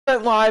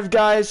live,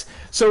 guys.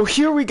 So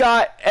here we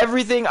got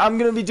everything. I'm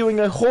gonna be doing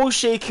a whole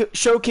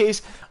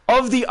showcase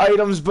of the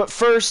items, but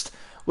first,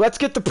 let's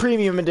get the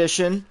premium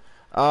edition.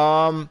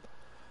 Crap.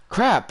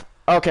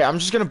 Okay, I'm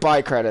just gonna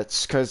buy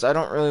credits because I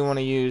don't really want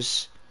to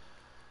use.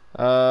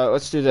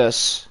 Let's do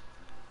this.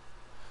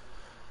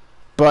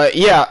 But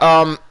yeah,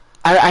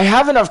 I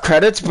have enough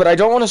credits, but I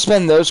don't want to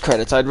spend those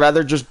credits. I'd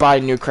rather just buy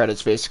new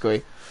credits,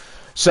 basically.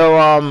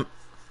 So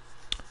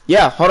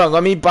yeah, hold on.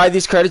 Let me buy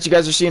these credits. You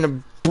guys are seeing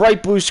a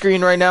bright blue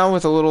screen right now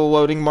with a little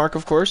loading mark,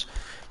 of course.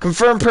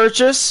 Confirm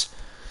purchase.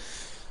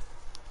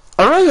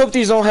 I really hope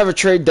these don't have a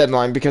trade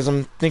deadline because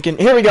I'm thinking.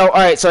 Here we go. All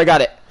right, so I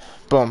got it.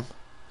 Boom.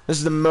 This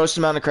is the most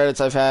amount of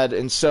credits I've had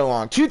in so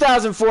long.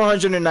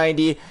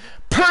 2,490.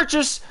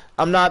 Purchase.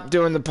 I'm not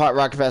doing the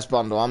Rocket Pass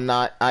bundle. I'm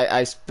not.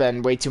 I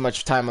spend way too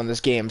much time on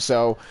this game.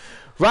 So,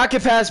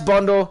 Rocket Pass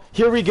bundle.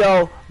 Here we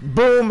go.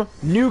 Boom.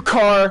 New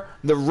car.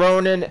 The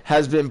Ronin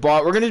has been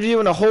bought. We're going to be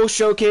doing a whole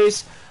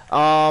showcase.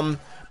 But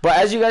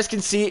as you guys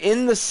can see,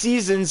 in the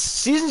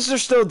seasons are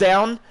still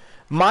down.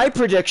 My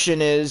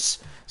prediction is,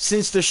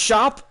 since the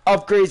shop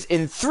upgrades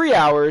in 3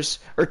 hours,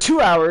 or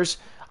 2 hours,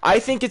 I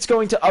think it's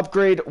going to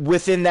upgrade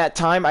within that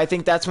time. I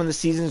think that's when the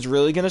season is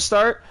really going to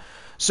start.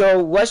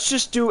 So let's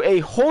just do a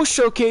whole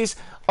showcase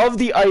of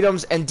the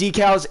items and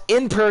decals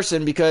in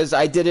person, because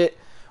I did it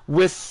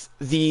with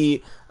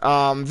the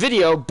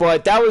video,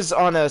 but that was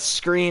on a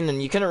screen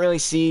and you couldn't really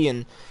see,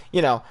 and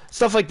you know,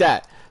 stuff like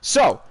that.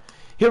 So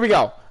here we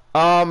go.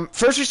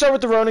 First we start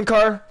with the Ronin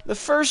car. The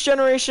first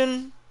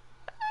generation,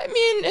 I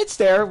mean, it's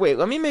there. Wait,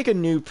 let me make a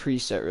new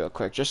preset real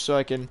quick, just so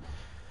I can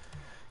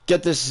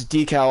get this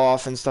decal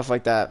off and stuff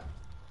like that.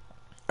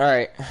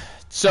 Alright,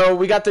 so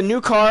we got the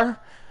new car.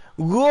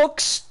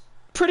 Looks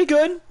pretty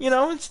good, you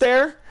know, it's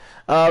there.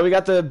 We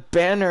got the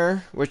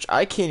banner, which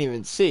I can't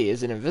even see.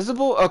 Is it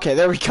invisible? Okay,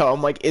 there we go.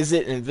 I'm like, is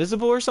it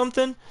invisible or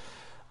something?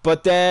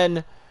 But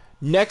then,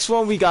 next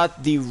one we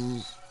got the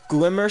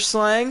Glimmer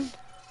Slang.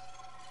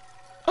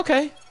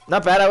 Okay,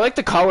 not bad. I like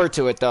the color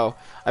to it, though.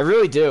 I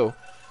really do.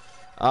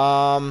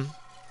 10%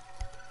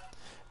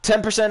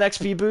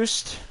 XP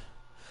boost.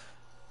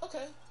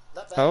 Okay,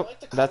 not bad. Oh, I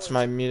like the that's color.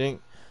 my meeting.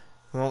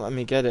 Won't let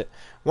me get it.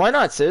 Why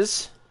not,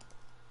 Sis?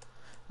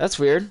 That's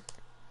weird.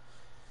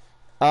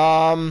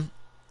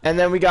 And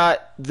then we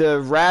got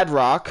the Rad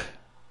Rock.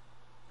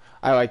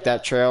 I like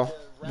that trail.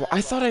 Well,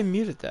 I thought I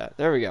muted that.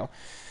 There we go.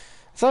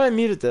 I thought I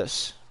muted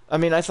this. I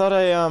mean, I thought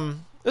I,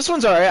 this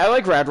one's alright. I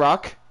like Rad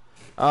Rock.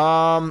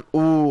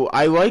 Ooh,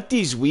 I like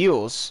these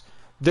wheels.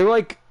 They're,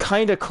 like,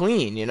 kinda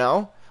clean, you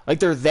know?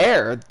 Like, they're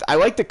there. I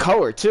like the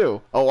color,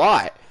 too. A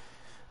lot.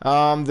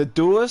 The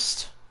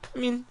Duelist. I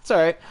mean, it's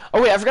alright.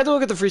 Oh, wait, I forgot to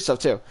look at the free stuff,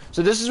 too.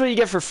 So this is what you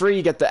get for free.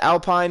 You get the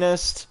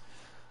Alpinist.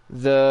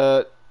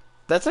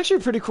 That's actually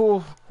a pretty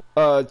cool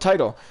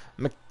title.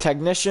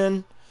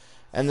 Technician.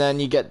 And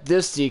then you get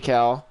this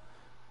decal.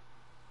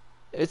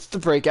 It's the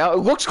Breakout.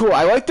 It looks cool.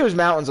 I like those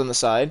mountains on the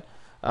side.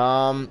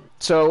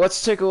 So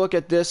let's take a look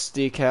at this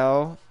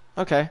decal.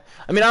 Okay.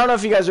 I mean, I don't know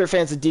if you guys are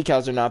fans of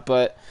decals or not,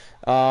 but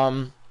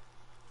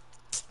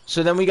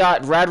so then we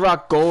got Rad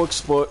Rock Goal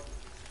Explode.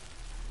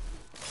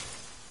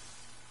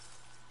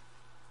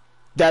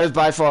 That is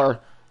by far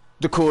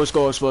the coolest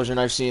goal explosion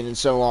I've seen in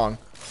so long.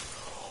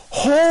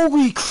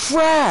 Holy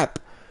crap!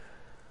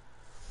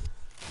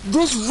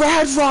 This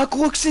Rad Rock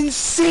looks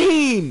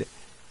insane!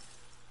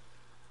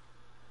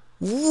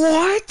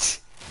 What?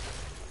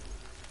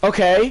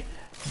 Okay.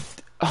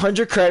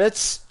 100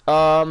 credits.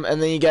 And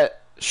then you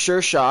get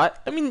Sure Shot.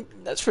 I mean,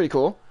 that's pretty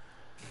cool.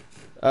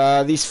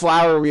 These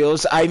flower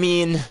wheels. I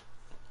mean,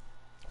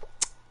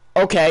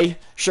 okay,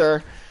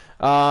 sure.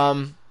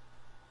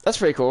 That's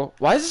pretty cool.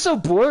 Why is it so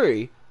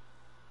blurry?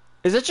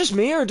 Is it just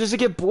me, or does it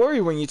get blurry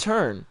when you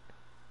turn?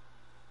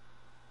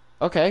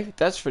 Okay,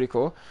 that's pretty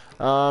cool.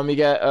 You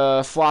get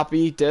a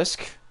floppy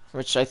disk,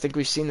 which I think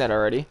we've seen that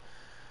already.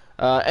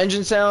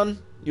 Engine sound,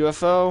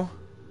 UFO.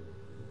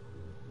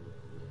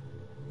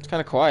 It's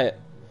kind of quiet.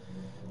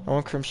 I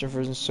want Crimson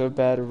Frozen so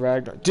bad.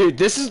 Ragnar. Dude,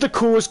 this is the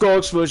coolest goal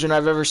explosion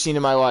I've ever seen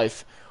in my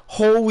life.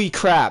 Holy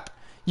crap.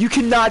 You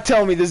cannot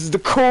tell me this is the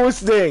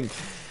coolest thing.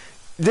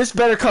 This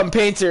better come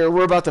painted or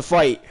we're about to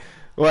fight.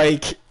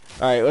 Like,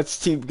 alright,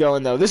 let's keep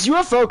going though. This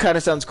UFO kind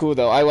of sounds cool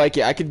though. I like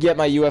it. I could get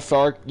my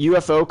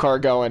UFO car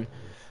going.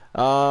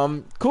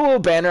 Cool little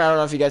banner. I don't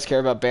know if you guys care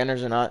about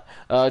banners or not.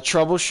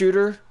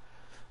 Troubleshooter.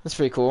 That's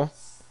pretty cool.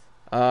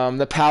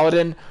 The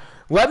Paladin.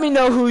 Let me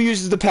know who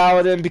uses the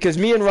Paladin, because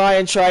me and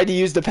Ryan tried to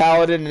use the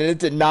Paladin and it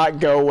did not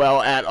go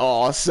well at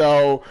all.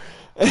 So,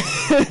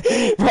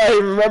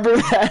 Ryan, remember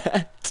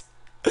that?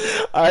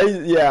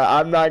 Yeah,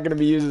 I'm not gonna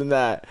be using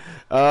that.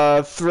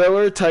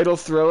 Thriller, title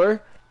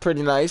Thriller,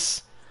 pretty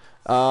nice.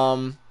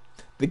 The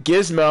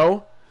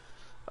Gizmo.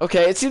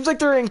 Okay, it seems like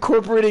they're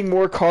incorporating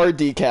more car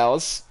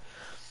decals.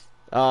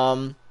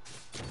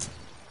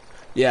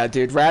 Yeah,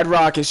 dude, Rad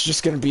Rock is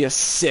just gonna be a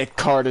sick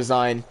car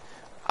design.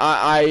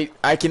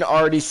 I can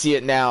already see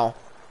it now.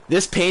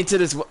 This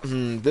painted is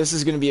this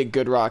is gonna be a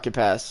good Rocket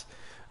Pass.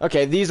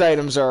 Okay, these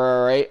items are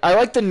alright. I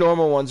like the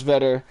normal ones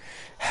better.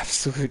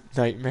 Absolute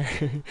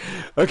nightmare.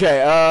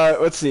 Okay,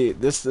 let's see.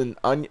 This is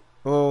an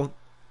well,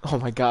 oh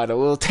my god, a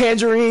little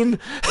tangerine.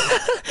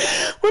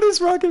 What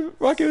is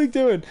Rocket League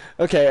doing?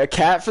 Okay, a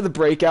cat for the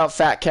breakout,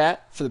 fat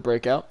cat for the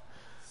breakout.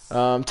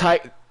 Ty.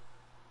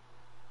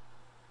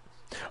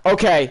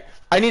 Okay,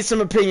 I need some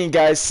opinion,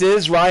 guys.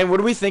 Sis, Ryan, what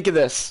do we think of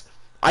this?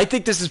 I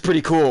think this is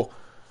pretty cool.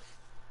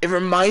 It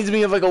reminds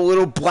me of like a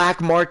little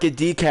black market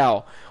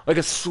decal, like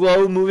a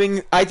slow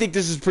moving. I think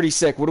this is pretty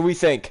sick. What do we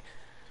think?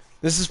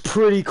 This is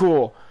pretty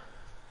cool.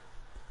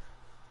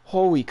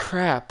 Holy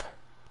crap.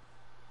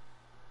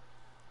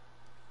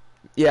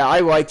 Yeah, I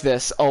like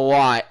this a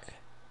lot.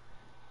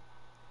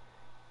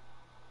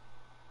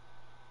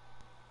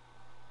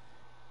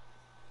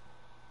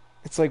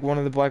 It's like one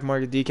of the black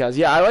market decals.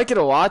 Yeah, I like it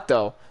a lot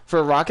though. For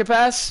a Rocket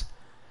Pass,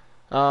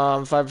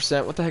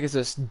 5%. What the heck is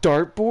this?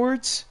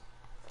 Dartboards?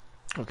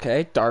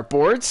 Okay,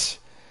 dartboards.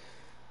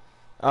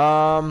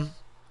 Um,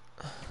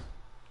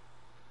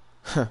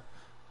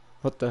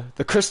 what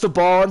the crystal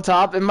ball on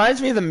top? It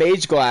reminds me of the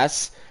Mage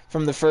Glass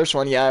from the first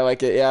one. Yeah, I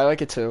like it. Yeah, I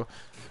like it too.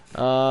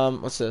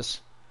 What's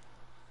this?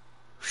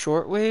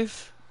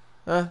 Shortwave?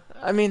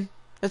 I mean,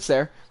 it's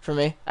there for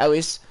me at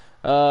least.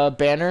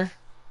 Banner.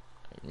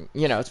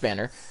 You know, it's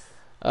banner.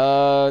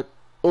 Oh,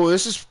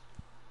 this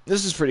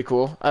is pretty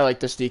cool. I like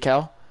this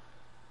decal.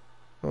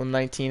 Little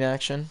 19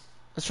 action.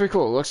 That's pretty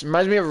cool. It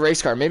reminds me of a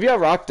race car. Maybe I'll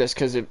rock this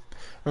because it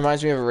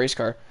reminds me of a race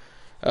car.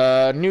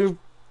 New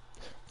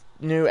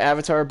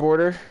avatar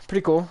border.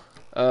 Pretty cool.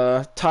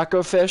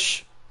 Taco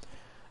fish.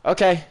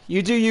 Okay,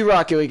 you do you,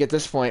 Rocket League, at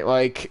this point.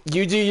 Like,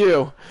 you do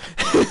you.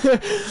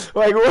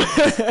 Like,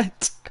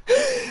 what?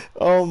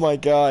 Oh my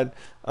god.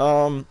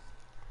 Alright,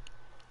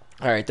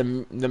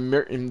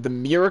 the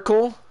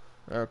miracle.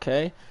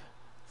 Okay.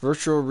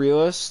 Virtual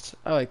realist.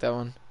 I like that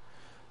one.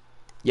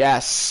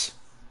 Yes.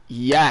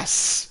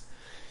 Yes.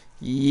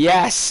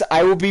 Yes.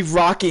 I will be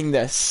rocking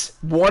this.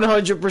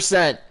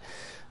 100%.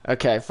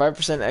 Okay, 5%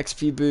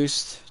 XP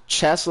boost.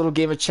 Chess, little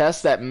game of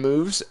chess that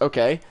moves.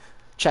 Okay.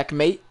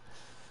 Checkmate.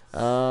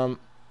 What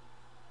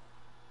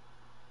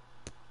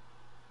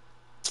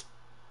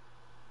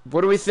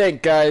do we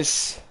think,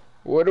 guys?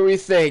 What do we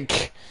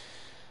think?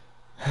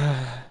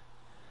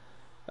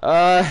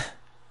 I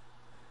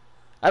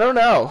don't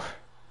know.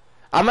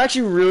 I'm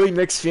actually really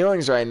mixed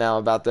feelings right now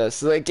about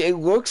this. Like, it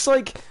looks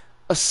like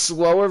a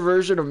slower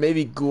version of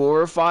maybe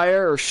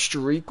Glorifier or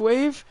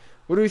Streakwave.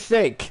 What do we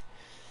think?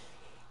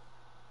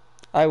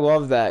 I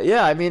love that.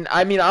 Yeah,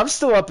 I'm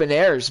still up in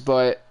airs,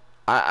 but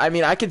I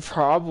mean, I could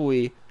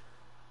probably,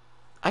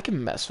 I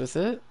can mess with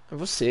it.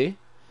 We'll see.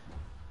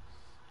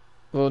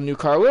 A little new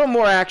car, a little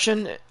more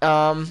action.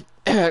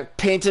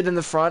 Painted in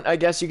the front, I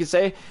guess you could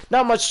say.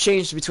 Not much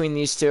changed between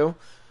these two.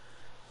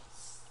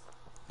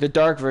 The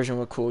dark version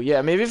looked cool.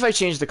 Yeah, maybe if I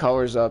change the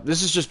colors up.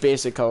 This is just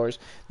basic colors.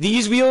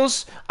 These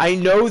wheels, I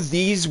know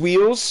these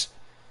wheels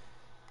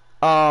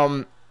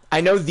come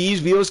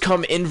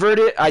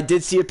inverted. I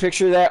did see a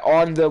picture of that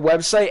on the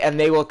website, and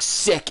they look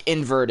sick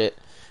inverted.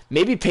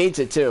 Maybe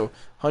painted too.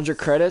 100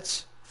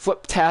 credits.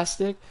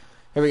 Flip-tastic.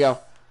 Here we go.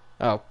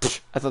 Oh,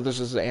 I thought this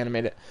was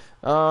animated.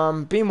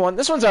 Beam 1.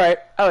 This one's alright.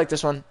 I like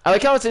this one. I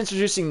like how it's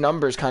introducing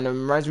numbers, kind of.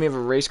 Reminds me of a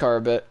race car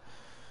a bit.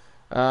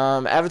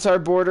 Avatar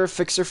border,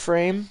 fixer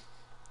frame.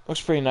 Looks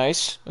pretty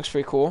nice. Looks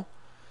pretty cool.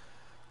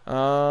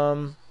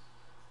 The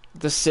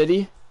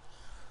city.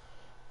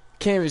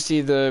 Can't even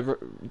see the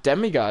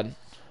demigod.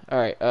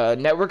 Alright,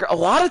 network. A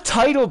lot of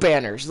title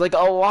banners. Like, a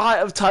lot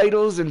of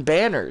titles and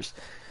banners.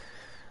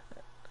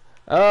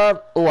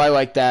 Oh, I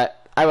like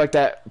that. I like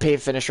that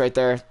paint finish right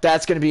there.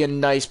 That's going to be a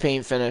nice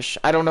paint finish.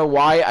 I don't know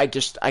why. I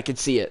could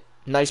see it.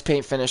 Nice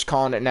paint finish.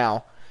 Calling it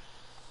now.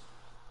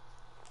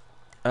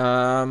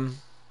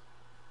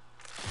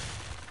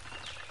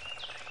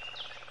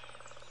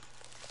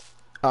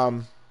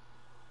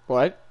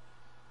 What?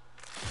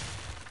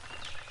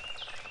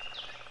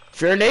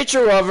 If you're a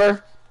nature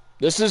lover,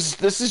 this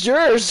is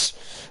yours.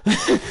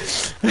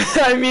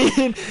 I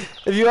mean,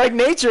 if you like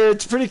nature,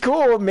 it's pretty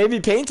cool.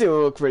 Maybe painting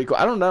will look pretty cool.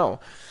 I don't know.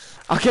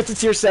 I'll get to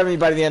tier 70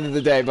 by the end of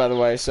the day, by the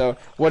way. So,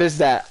 what is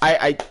that?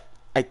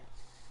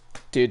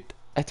 Dude,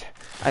 I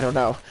don't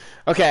know.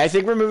 Okay, I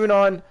think we're moving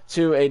on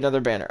to another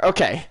banner.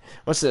 Okay,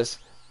 what's this?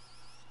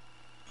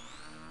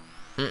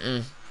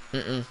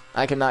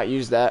 I cannot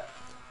use that.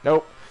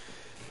 Nope.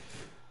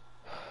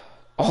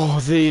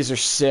 Oh, these are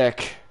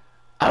sick.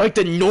 I like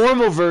the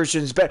normal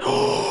versions, but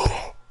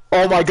oh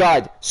my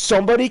god,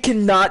 somebody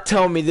cannot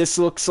tell me this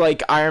looks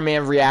like Iron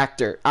Man's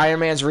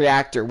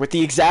reactor with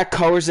the exact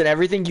colors and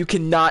everything. You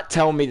cannot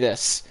tell me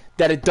this,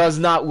 that it does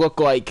not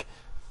look like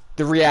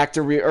the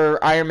reactor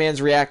or Iron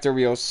Man's reactor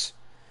wheels.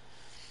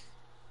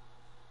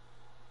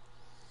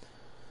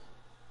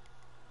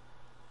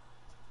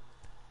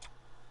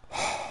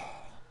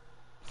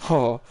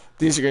 Oh,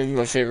 these are gonna be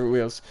my favorite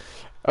wheels.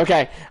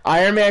 Okay,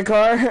 Iron Man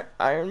car.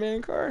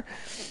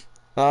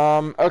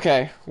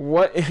 Okay,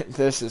 what?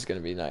 This is gonna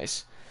be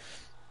nice.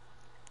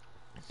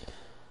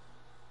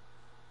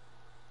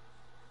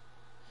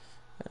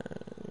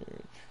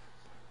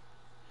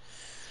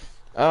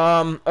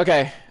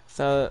 Okay,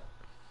 so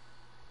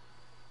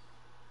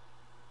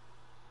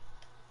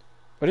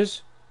What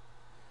is...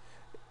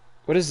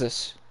 What is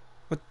this?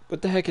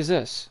 What the heck is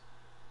this?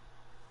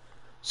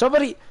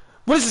 Somebody...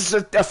 What is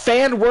this? A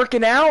fan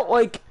working out?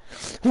 Like...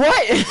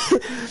 What?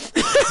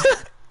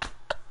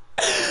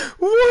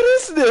 What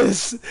is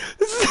this?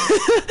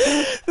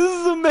 This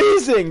is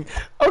amazing.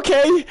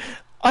 Okay,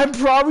 I'm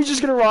probably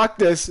just gonna rock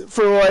this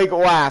for like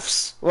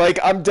laughs. Like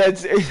I'm dead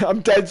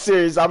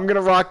serious. I'm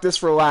gonna rock this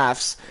for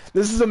laughs.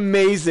 This is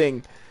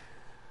amazing.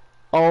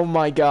 Oh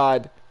my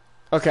god.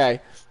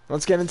 Okay,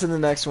 let's get into the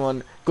next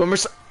one.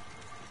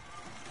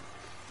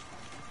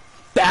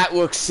 That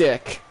looks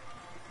sick.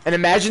 And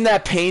imagine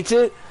that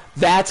painted.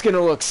 That's gonna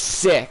look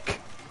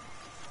sick.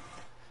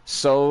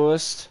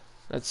 Soloist.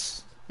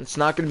 It's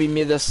not going to be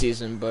me this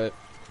season, but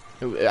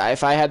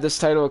if I had this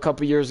title a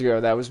couple years ago,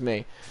 that was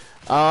me.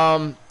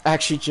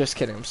 Actually, just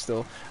kidding. I'm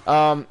still.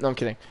 No, I'm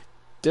kidding.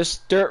 This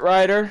Dirt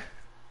Rider,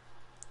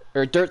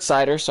 or Dirt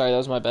Sider. Sorry, that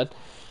was my bad.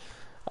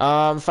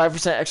 5%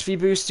 XP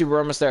boost. Dude, we're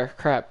almost there.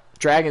 Crap.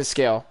 Dragon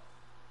Scale.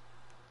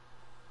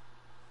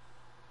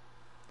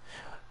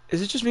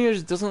 Is it just me, or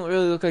it doesn't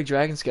really look like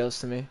Dragon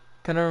Scales to me?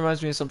 Kind of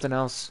reminds me of something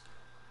else.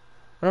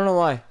 I don't know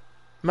why.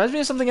 Reminds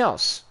me of something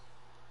else.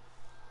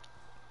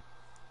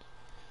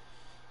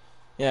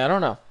 Yeah, I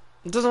don't know.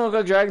 It doesn't look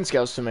like Dragon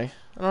Scales to me.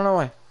 I don't know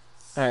why.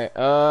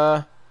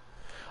 Alright,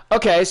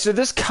 okay, so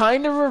this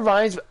kind of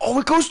reminds me... Oh,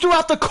 it goes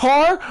throughout the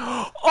car?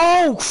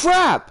 Oh,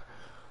 crap!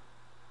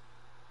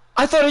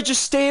 I thought it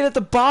just stayed at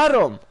the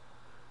bottom.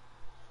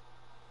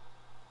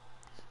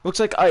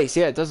 Looks like ice.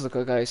 Yeah, it does look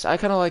like ice. I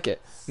kind of like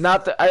it.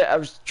 Not that... I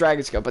was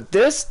Dragon Scale. But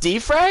this,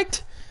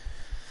 defragged?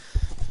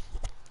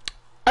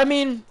 I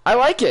mean, I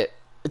like it.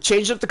 It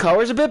changed up the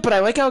colors a bit, but I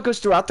like how it goes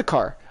throughout the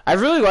car. I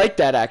really like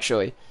that,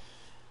 actually.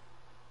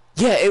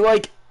 Yeah, it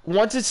like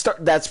once it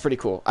start, that's pretty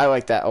cool. I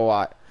like that a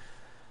lot.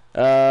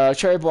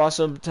 Cherry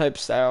blossom type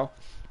style.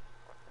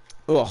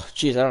 Oh,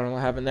 jeez, I don't know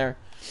what happened there.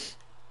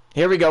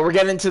 Here we go. We're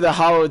getting into the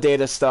holo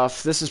data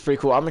stuff. This is pretty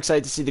cool. I'm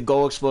excited to see the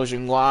goal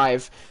explosion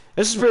live.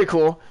 This is pretty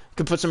cool.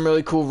 Could put some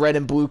really cool red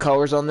and blue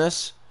colors on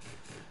this.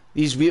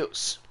 These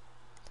wheels.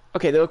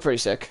 Okay, they look pretty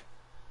sick.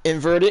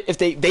 Inverted. If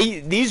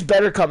these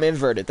better come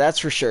inverted. That's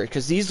for sure.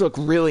 Because these look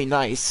really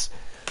nice.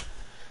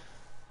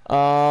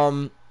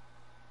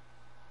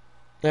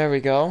 There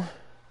we go.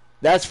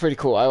 That's pretty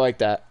cool. I like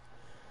that.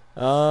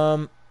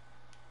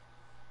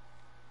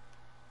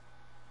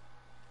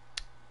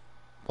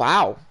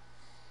 Wow.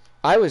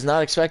 I was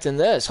not expecting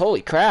this.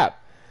 Holy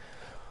crap.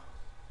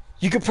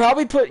 You could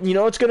probably put, you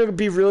know what's going to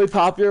be really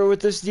popular with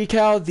this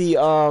decal?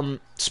 The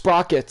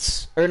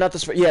sprockets. Or not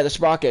the, yeah, the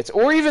sprockets.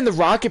 Or even the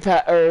rocket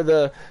or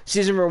the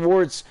season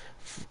rewards.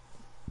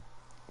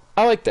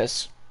 I like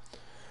this.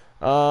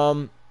 It's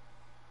alright.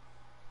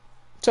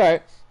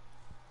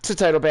 It's a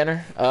title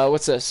banner.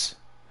 What's this?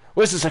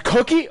 What is this, a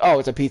cookie? Oh,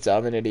 it's a pizza.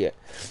 I'm an idiot.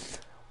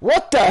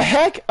 What the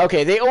heck?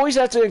 Okay, they always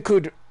have to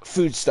include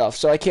food stuff,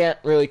 so I can't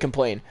really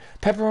complain.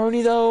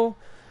 Pepperoni, though?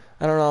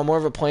 I don't know. I'm more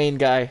of a plain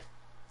guy.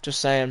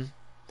 Just saying.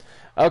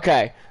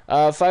 Okay.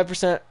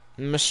 5%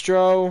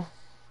 Mastro.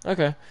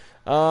 Okay.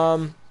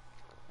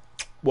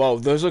 Whoa,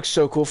 those look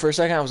so cool for a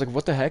second. I was like,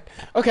 what the heck?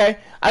 Okay.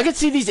 I could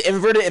see these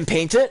inverted and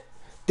painted.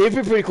 They'd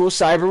be pretty cool.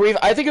 Cyberweave.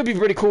 I think it'd be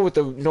pretty cool with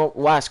the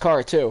last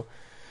car, too.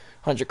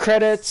 100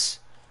 credits.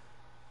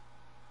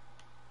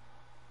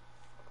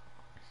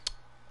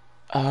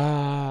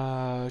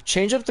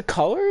 Change up the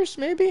colors,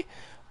 maybe?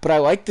 But I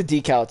like the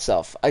decal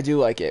itself. I do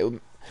like it.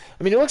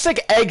 I mean, it looks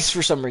like eggs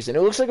for some reason.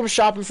 It looks like I'm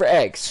shopping for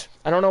eggs.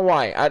 I don't know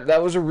why.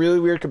 That was a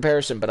really weird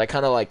comparison, but I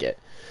kind of like it.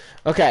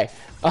 Okay.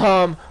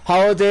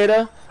 Holo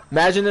data.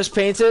 Imagine this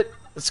painted.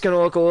 It's going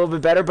to look a little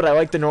bit better, but I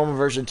like the normal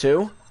version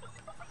too.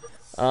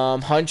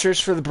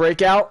 Hunters for the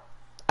breakout.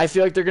 I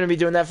feel like they're going to be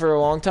doing that for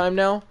a long time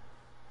now.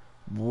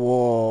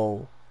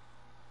 Whoa.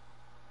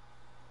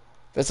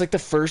 That's like the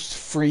first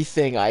free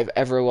thing I've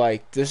ever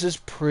liked. This is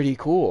pretty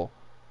cool.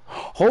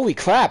 Holy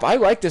crap, I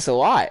like this a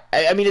lot.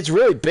 I mean, it's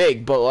really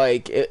big, but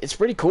like, it's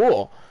pretty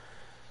cool.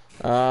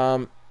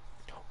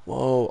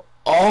 Whoa.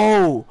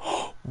 Oh!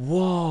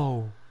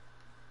 Whoa.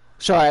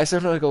 Sorry, I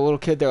sounded like a little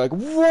kid there, like,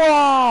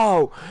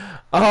 whoa!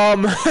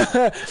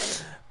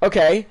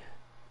 Okay.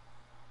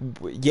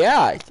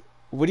 Yeah.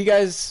 What do you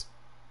guys...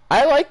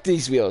 I like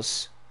these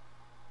wheels.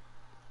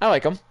 I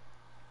like them.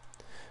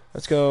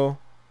 Let's go.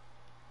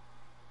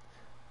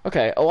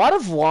 Okay, a lot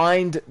of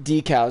lined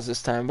decals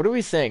this time. What do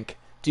we think?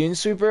 Dune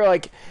Sweeper,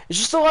 like, it's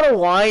just a lot of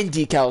lined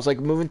decals, like,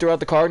 moving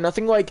throughout the car.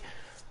 Nothing like...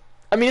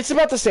 I mean, it's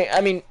about the same.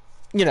 I mean,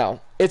 you know,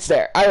 it's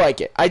there. I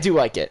like it. I do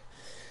like it.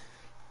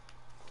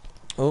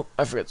 Oh,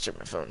 I forgot to check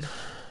my phone.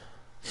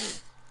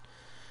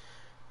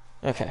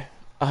 Okay,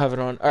 I'll have it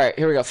on. Alright,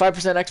 here we go. 5%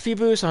 XP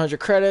boost, 100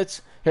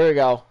 credits. Here we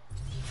go.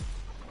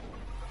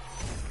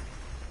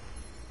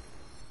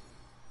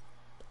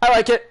 I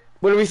like it.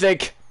 What do we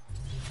think?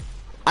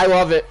 I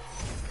love it.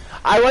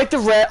 I like the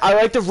red. I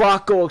like the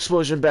rock goal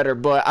explosion better,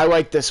 but I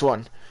like this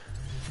one.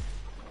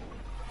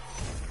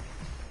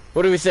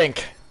 What do we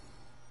think?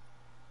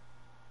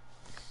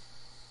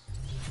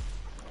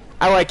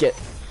 I like it.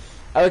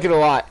 I like it a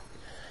lot.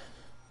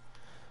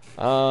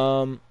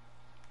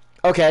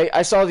 Okay,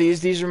 I saw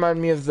these. These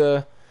remind me of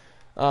the...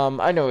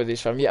 I know where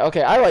these from. Yeah,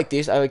 okay, I like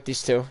these. I like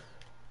these too.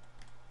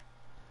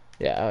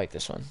 Yeah, I like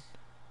this one.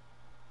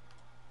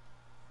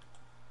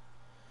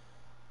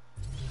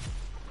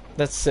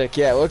 That's sick.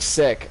 Yeah, it looks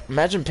sick.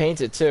 Imagine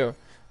painted too.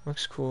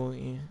 Looks cool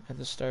at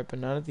the start, but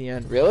not at the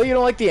end. Really? You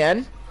don't like the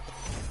end?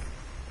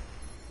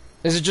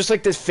 Is it just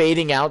like this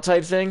fading out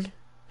type thing?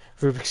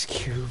 Rubik's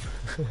Cube.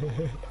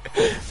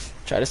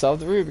 Try to solve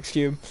the Rubik's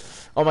Cube.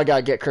 Oh my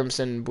god, get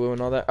Crimson Blue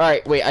and all that.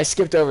 Alright, wait, I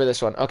skipped over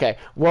this one. Okay.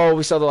 Whoa,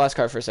 we saw the last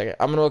card for a second.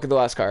 I'm gonna look at the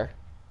last card.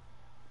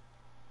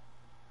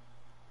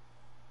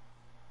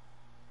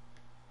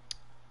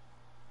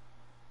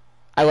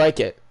 I like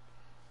it.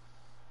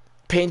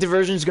 Painted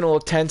version is gonna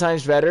look 10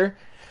 times better.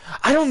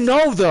 I don't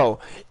know though.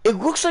 It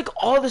looks like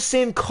all the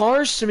same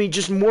cars to me,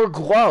 just more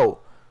glow.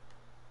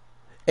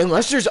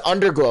 Unless there's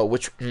underglow,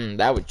 which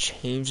that would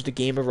change the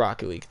game of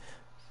Rocket League.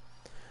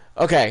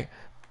 Okay.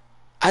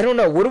 I don't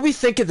know. What do we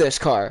think of this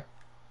car?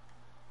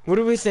 What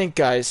do we think,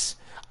 guys?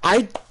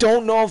 I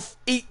don't know if...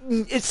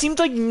 It seemed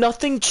like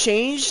nothing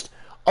changed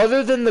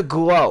other than the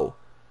glow.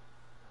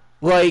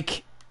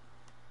 Like...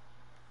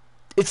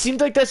 It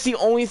seemed like that's the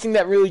only thing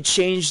that really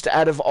changed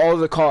out of all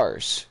the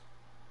cars.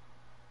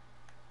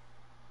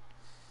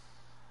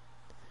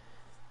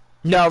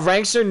 No,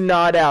 ranks are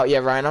not out. Yeah,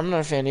 Ryan, I'm not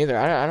a fan either.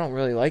 I don't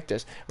really like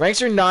this.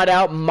 Ranks are not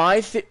out.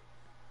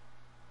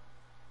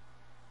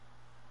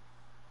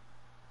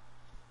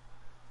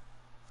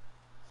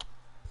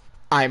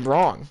 I'm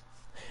wrong.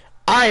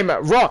 I'm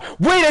wrong.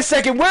 Wait a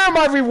second. Where are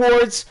my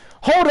rewards?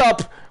 Hold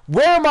up.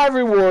 Where are my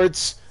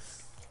rewards?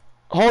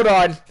 Hold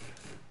on.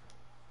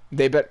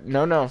 They bet.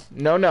 No, no.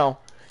 No, no.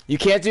 You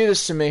can't do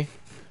this to me.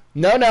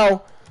 No,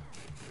 no.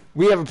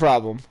 We have a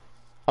problem.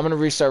 I'm going to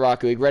restart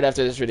Rocket League right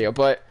after this video.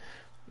 But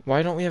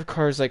why don't we have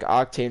cars like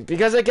Octane?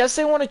 Because I guess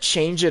they want to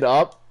change it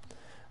up.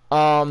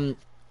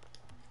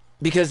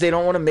 Because they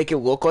don't want to make it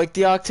look like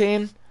the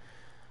Octane.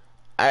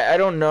 I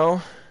don't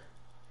know.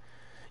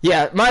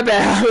 Yeah, my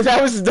bad.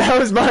 that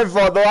was my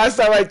fault. The last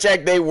time I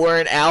checked, they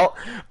weren't out.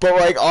 But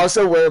like,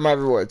 also, where are my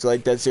rewards?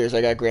 Like, that's serious.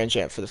 I got Grand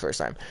Champ for the first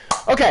time.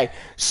 Okay,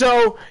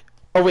 so,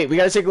 oh wait, we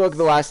gotta take a look at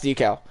the last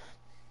decal.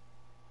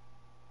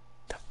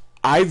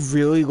 I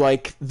really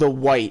like the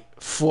white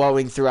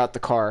flowing throughout the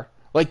car,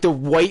 like the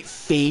white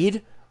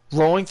fade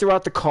rolling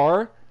throughout the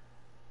car.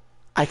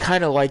 I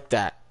kind of like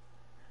that.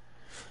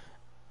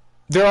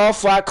 They're all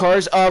flat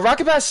cars.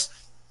 Rocket Pass,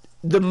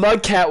 the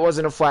Mudcat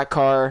wasn't a flat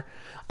car.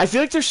 I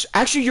feel like there's...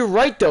 Actually, you're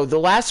right, though. The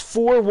last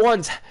 4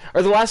 ones,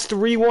 or the last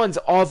 3 ones,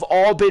 have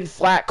all been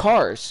flat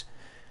cars.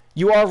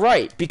 You are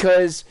right,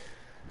 because...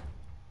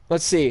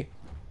 Let's see.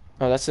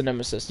 Oh, that's the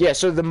Nemesis. Yeah,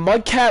 so the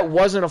Mudcat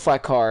wasn't a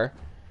flat car.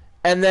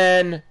 And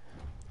then,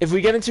 if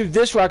we get into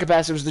this Rocket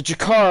Pass, it was the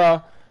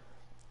Chikara.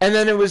 And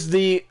then it was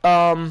the...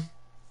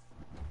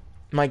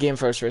 My game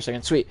froze for a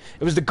second. Sweet.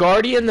 It was the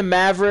Guardian, the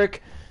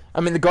Maverick...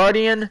 the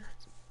Guardian,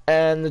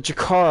 and the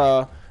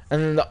Chikara,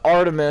 and then the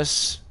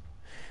Artemis...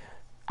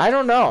 I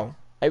don't know.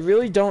 I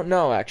really don't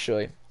know,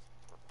 actually.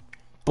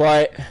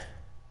 But,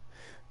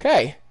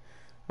 okay.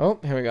 Oh,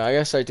 here we go. I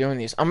gotta start doing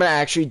these. I'm gonna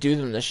actually do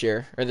them this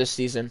year, or this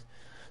season.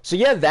 So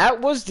yeah,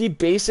 that was the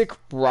basic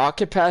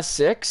Rocket Pass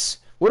 6.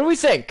 What do we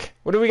think?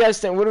 What do we guys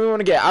think? What do we want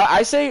to get?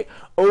 I say,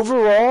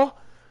 overall,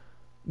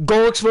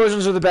 Goal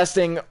Explosions are the best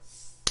thing,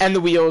 and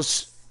the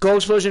wheels. Goal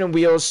Explosion and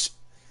wheels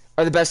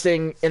are the best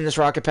thing in this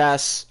Rocket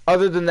Pass.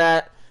 Other than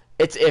that,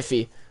 it's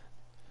iffy.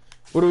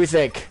 What do we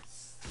think?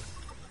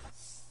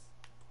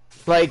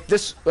 Like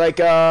this,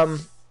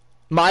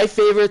 my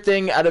favorite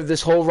thing out of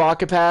this whole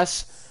Rocket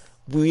Pass,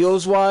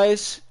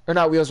 wheels-wise, or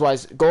not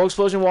wheels-wise, Goal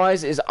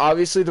Explosion-wise, is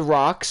obviously the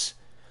rocks.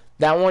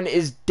 That one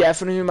is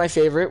definitely my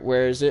favorite.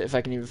 Where is it? If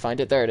I can even find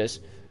it. There it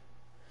is.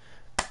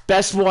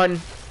 Best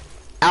one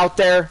out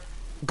there,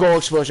 Goal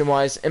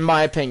Explosion-wise, in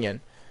my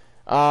opinion.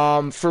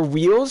 For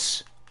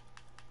wheels,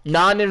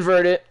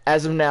 non-inverted,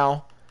 as of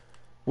now,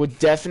 would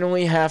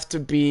definitely have to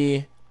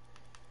be...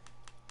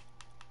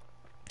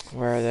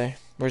 Where are they?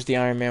 Where's the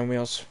Iron Man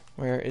wheels?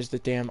 Where is the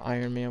damn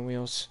Iron Man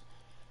wheels?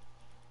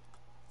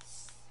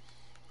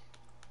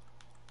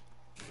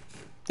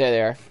 There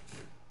they are.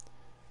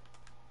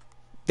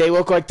 They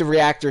look like the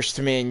reactors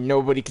to me, and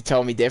nobody could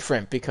tell me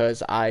different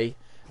because I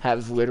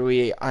have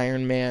literally an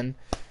Iron Man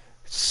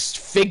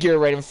figure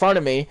right in front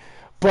of me.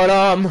 But,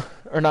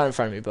 or not in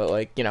front of me, but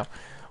like, you know.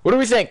 What do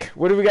we think?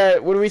 What do we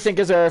got? What do we think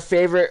is our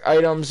favorite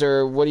items,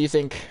 or what do you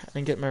think? I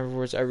didn't get my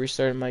rewards. I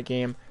restarted my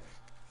game.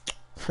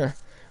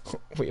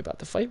 We about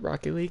to fight,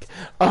 Rocket League.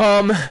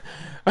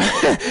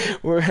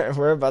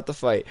 We're about to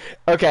fight.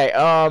 Okay,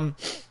 I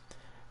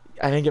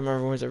didn't get my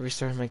rewards. I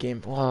restarted my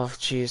game. Oh,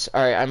 jeez.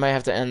 Alright, I might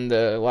have to end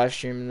the live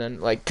stream and then,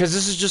 like, because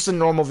this is just a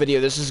normal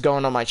video. This is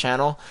going on my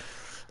channel.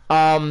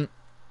 But,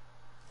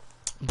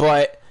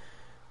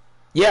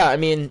 yeah, I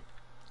mean,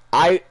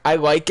 I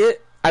like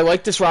it. I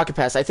like this Rocket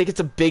Pass. I think it's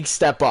a big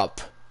step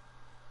up.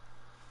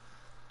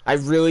 I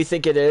really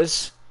think it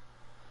is.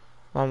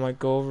 Oh, my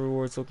gold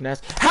rewards look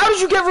nasty. How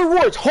did you get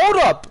rewards? Hold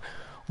up!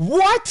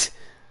 What?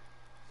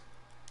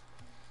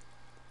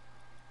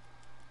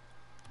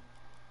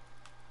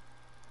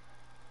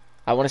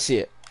 I want to see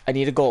it. I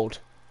need a gold.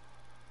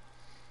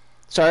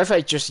 Sorry if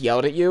I just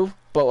yelled at you,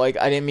 but like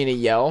I didn't mean to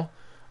yell.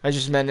 I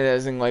just meant it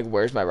as in like,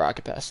 where's my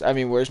rocket pass? I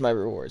mean, where's my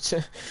rewards?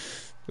 The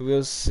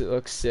wheels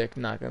look sick,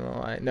 not gonna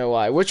lie. No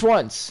lie. Which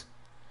ones?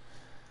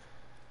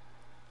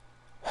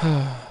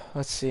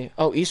 Let's see.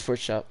 Oh, esports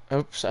shop.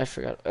 Oops, I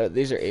forgot.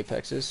 These are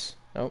Apexes.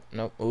 Nope,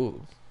 nope.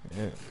 Ooh.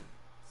 Yeah.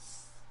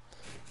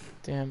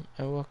 Damn,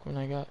 I look when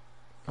I got.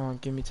 Oh,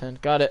 give me 10.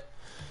 Got it.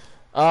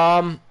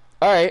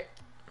 Alright.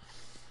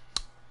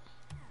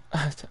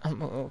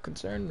 I'm a little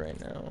concerned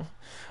right now.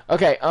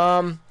 Okay,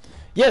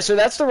 yeah, so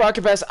that's the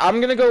rocket pass.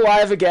 I'm gonna go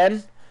live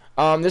again.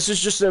 This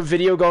is just a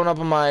video going up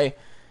on my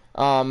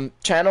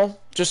channel,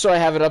 just so I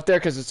have it up there,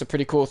 because it's a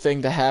pretty cool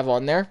thing to have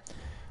on there,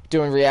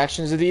 doing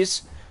reactions to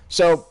these.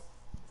 So,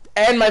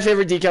 and my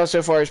favorite decal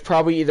so far is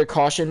probably either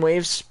caution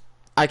waves.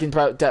 I can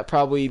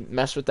probably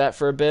mess with that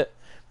for a bit.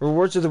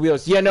 Rewards of the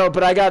wheels. Yeah, no,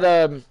 but I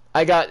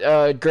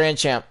got Grand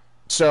Champ,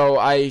 so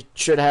I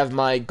should have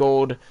my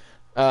gold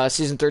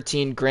Season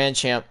 13 Grand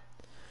Champ.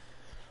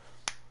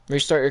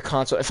 Restart your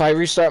console. If I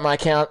restart my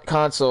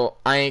console,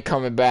 I ain't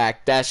coming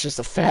back. That's just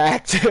a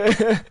fact.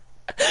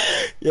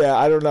 Yeah,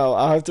 I don't know.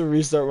 I'll have to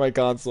restart my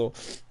console.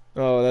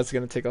 Oh, that's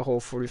gonna take a whole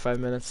 45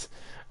 minutes.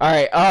 All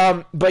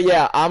right. But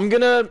yeah, I'm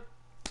gonna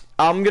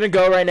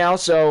go right now.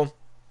 So,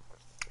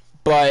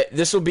 but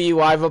this will be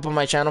live up on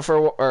my channel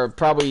for, or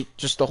probably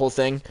just the whole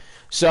thing.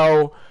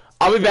 So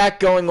I'll be back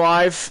going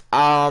live.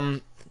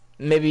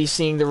 Maybe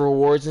seeing the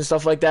rewards and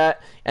stuff like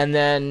that, and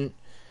then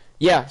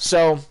yeah.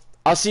 So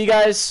I'll see you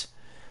guys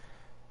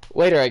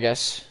later, I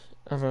guess.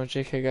 I don't know,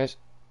 JK, guys.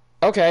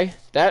 Okay,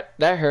 that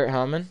hurt,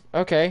 Hellman.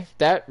 Okay,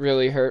 that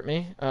really hurt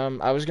me.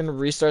 I was gonna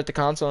restart the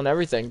console and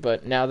everything,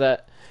 but now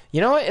that,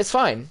 you know what, it's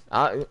fine.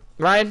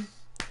 Ryan,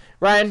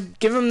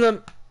 give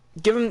him,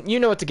 you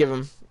know what to give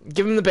him.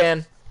 Give him the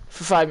ban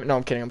for 5. No,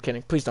 I'm kidding.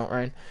 Please don't,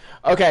 Ryan.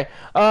 Okay.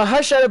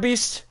 Hi, Shadow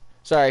Beast.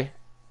 Sorry.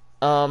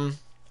 I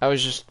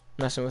was just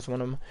messing with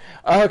one of them.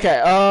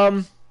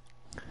 Okay.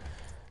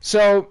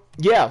 So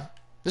yeah,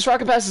 this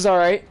rocket pass is all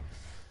right.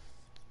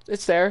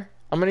 It's there.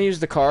 I'm gonna use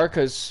the car,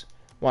 cause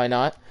why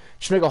not?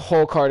 Just make a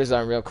whole car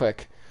design real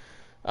quick.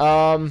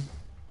 Where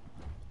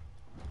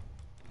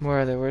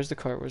are they? Where's the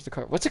car?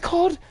 What's it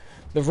called?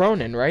 The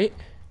Ronin, right?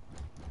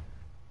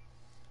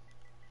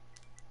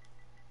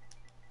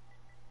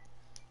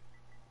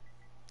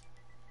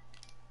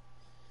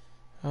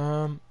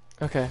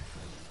 Okay.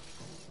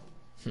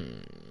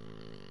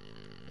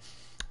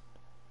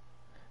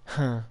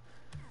 Oh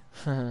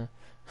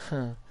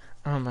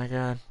my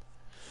god.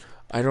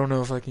 I don't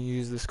know if I can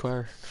use this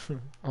car.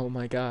 Oh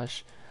my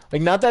gosh.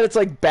 Like, not that it's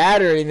like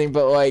bad or anything,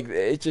 but like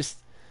it just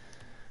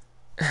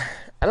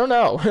I don't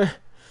know.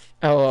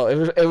 Oh well,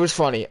 it was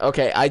funny.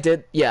 Okay, I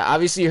did. Yeah,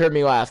 obviously you heard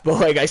me laugh,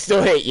 but like I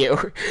still hate you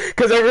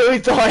because I really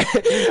thought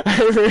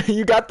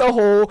you got the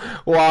whole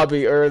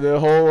lobby or the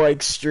whole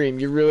like stream.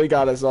 You really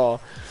got us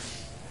all.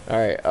 All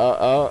right.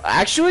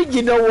 Actually,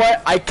 you know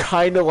what? I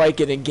kind of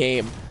like it in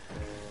game.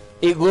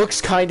 It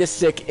looks kind of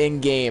sick in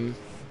game.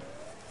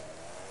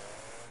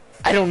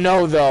 I don't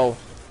know though,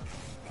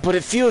 but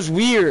it feels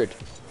weird.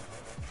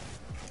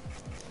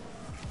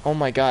 Oh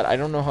my god, I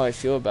don't know how I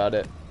feel about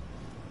it.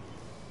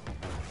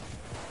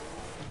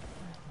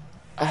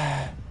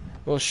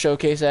 Little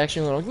showcase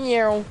action, little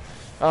meow.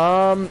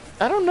 I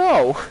don't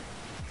know.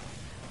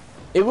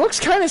 It looks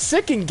kind of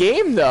sick in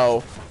game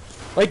though.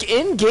 Like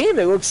in game,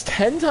 it looks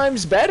 10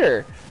 times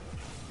better.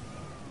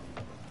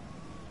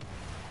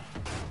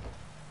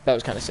 That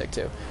was kind of sick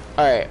too.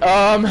 All right.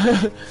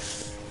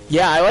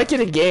 Yeah, I like it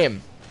in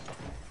game.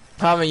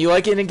 You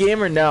like it in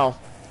game or no?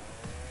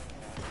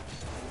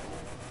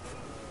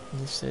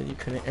 You said you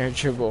couldn't air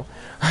dribble.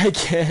 I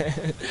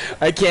can't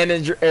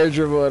air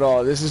dribble at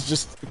all. This is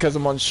just because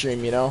I'm on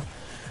stream, you know?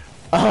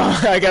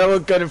 I gotta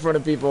look good in front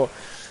of people.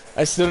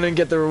 I still didn't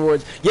get the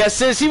rewards. Yeah,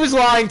 sis, he was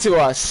lying to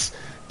us.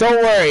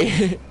 Don't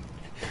worry.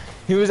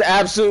 He was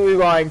absolutely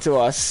lying to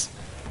us.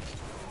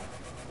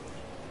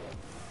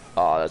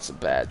 Oh, that's a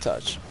bad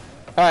touch.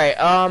 Alright,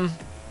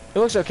 it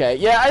looks okay.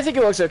 Yeah, I think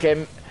it looks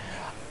okay.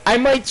 I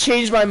might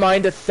change my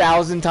mind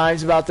 1,000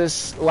 times about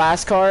this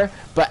last car,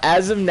 but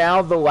as of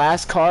now, the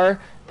last car,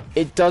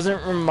 it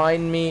doesn't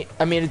remind me,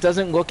 I mean, it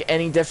doesn't look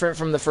any different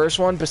from the first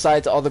one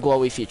besides all the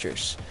glowy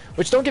features.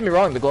 Which, don't get me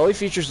wrong, the glowy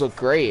features look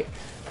great,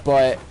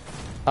 but,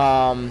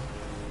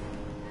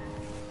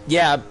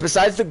 yeah,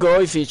 besides the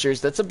glowy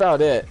features, that's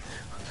about it.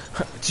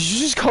 Did you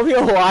just call me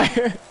a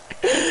liar?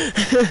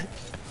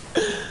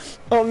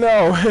 Oh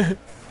no.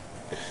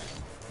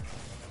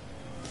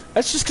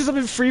 That's just because I'm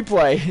in free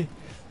play.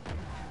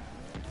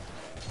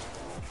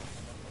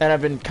 And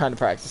I've been kind of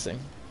practicing.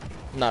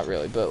 Not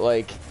really, but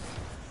like,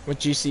 with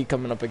GC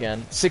coming up again.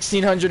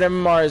 1600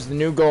 MMR is the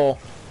new goal.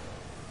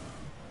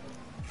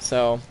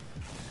 So,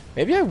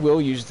 maybe I will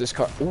use this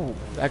car. Ooh,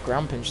 that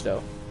ground pinch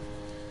though.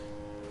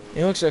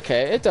 It looks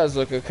okay. It does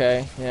look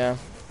okay, yeah.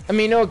 I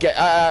mean, like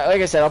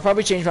I said, I'll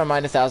probably change my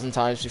mind 1,000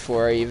 times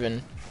before I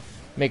even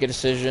make a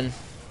decision.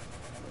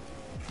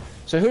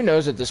 So who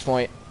knows at this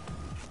point?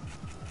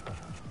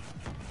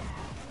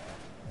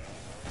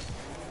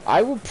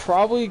 I will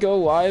probably go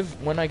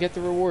live when I get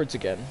the rewards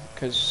again,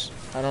 because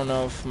I don't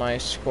know if my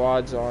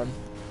squad's on.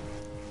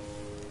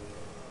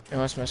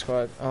 Unless my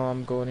squad. Oh,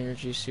 I'm going to your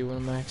GC. What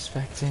am I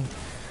expecting?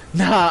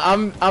 Nah,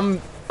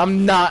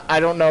 I'm not. I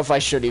don't know if I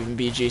should even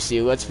be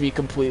GC. Let's be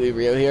completely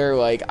real here.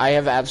 Like, I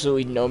have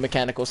absolutely no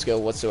mechanical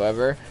skill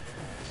whatsoever.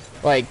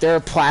 Like, there are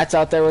plats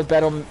out there with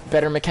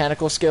better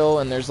mechanical skill,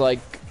 and there's like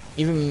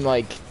even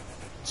like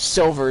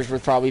silvers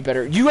with probably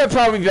better. You have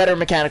probably better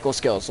mechanical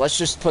skills. Let's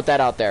just put that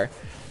out there.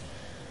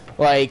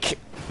 Like,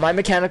 my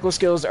mechanical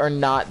skills are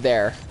not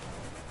there.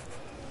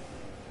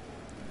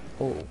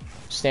 Oh,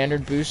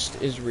 standard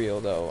boost is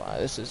real though.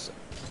 This is.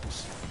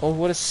 Oh,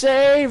 what a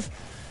save!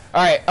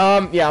 Alright,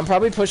 yeah, I'm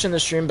probably pushing the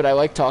stream, but I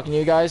like talking to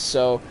you guys,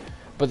 so,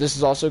 but this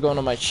is also going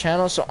on my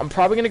channel, so I'm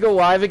probably going to go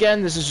live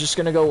again. This is just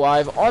going to go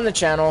live on the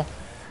channel,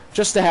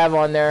 just to have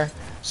on there.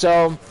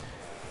 So,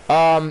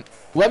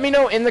 let me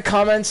know in the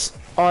comments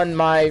on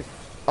my,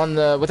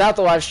 without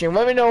the live stream,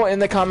 let me know in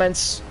the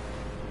comments,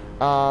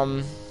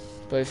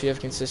 but if you have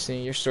consistency,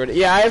 you're sort of,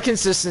 yeah, I have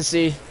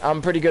consistency.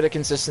 I'm pretty good at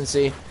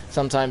consistency,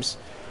 sometimes.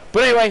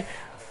 But anyway,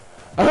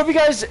 I hope you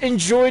guys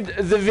enjoyed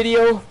the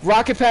video.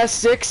 Rocket Pass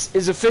 6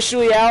 is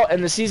officially out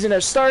and the season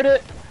has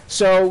started.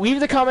 So leave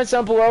the comments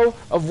down below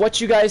of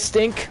what you guys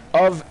think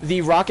of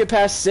the Rocket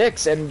Pass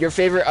 6 and your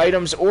favorite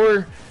items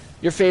or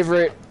your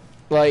favorite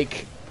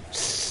like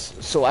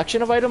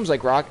selection of items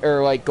like rock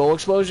or like goal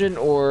explosion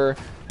or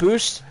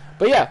boost.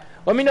 But yeah,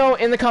 let me know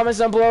in the comments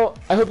down below.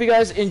 I hope you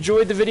guys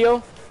enjoyed the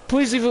video.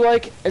 Please leave a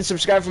like and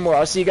subscribe for more.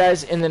 I'll see you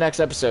guys in the next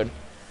episode.